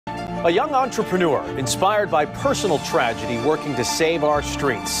A young entrepreneur inspired by personal tragedy working to save our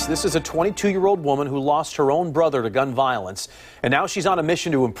streets. This is a 22-year-old woman who lost her own brother to gun violence, and now she's on a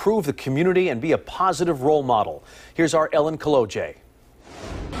mission to improve the community and be a positive role model. Here's our Ellen Kaloje.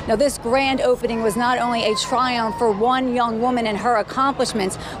 Now, this grand opening was not only a triumph for one young woman and her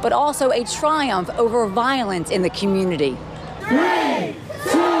accomplishments, but also a triumph over violence in the community. 3,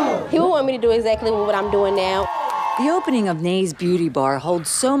 2. He would want me to do exactly what I'm doing now. The opening of Nay's Beauty Bar holds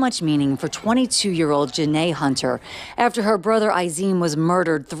so much meaning for 22-year-old Janae Hunter. After her brother Izim was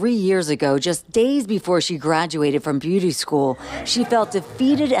murdered 3 years ago, just days before she graduated from beauty school, she felt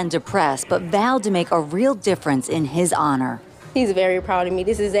defeated and depressed, but vowed to make a real difference in his honor. He's very proud of me.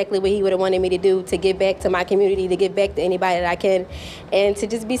 This is exactly what he would have wanted me to do, to give back to my community, to give back to anybody that I can, and to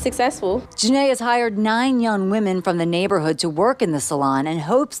just be successful. Janae has hired 9 young women from the neighborhood to work in the salon and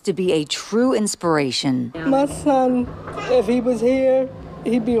hopes to be a true inspiration. My son, if he was here,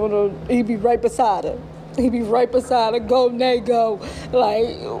 he'd be right beside her. He'd be right beside her. Go, Nay, go.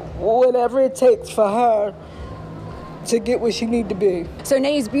 Like, whatever it takes for her to get where she need to be. So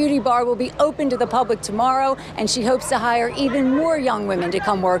Nay's Beauty Bar will be open to the public tomorrow, and she hopes to hire even more young women to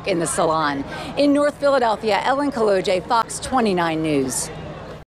come work in the salon. In North Philadelphia, Ellen Kaloje, Fox 29 News.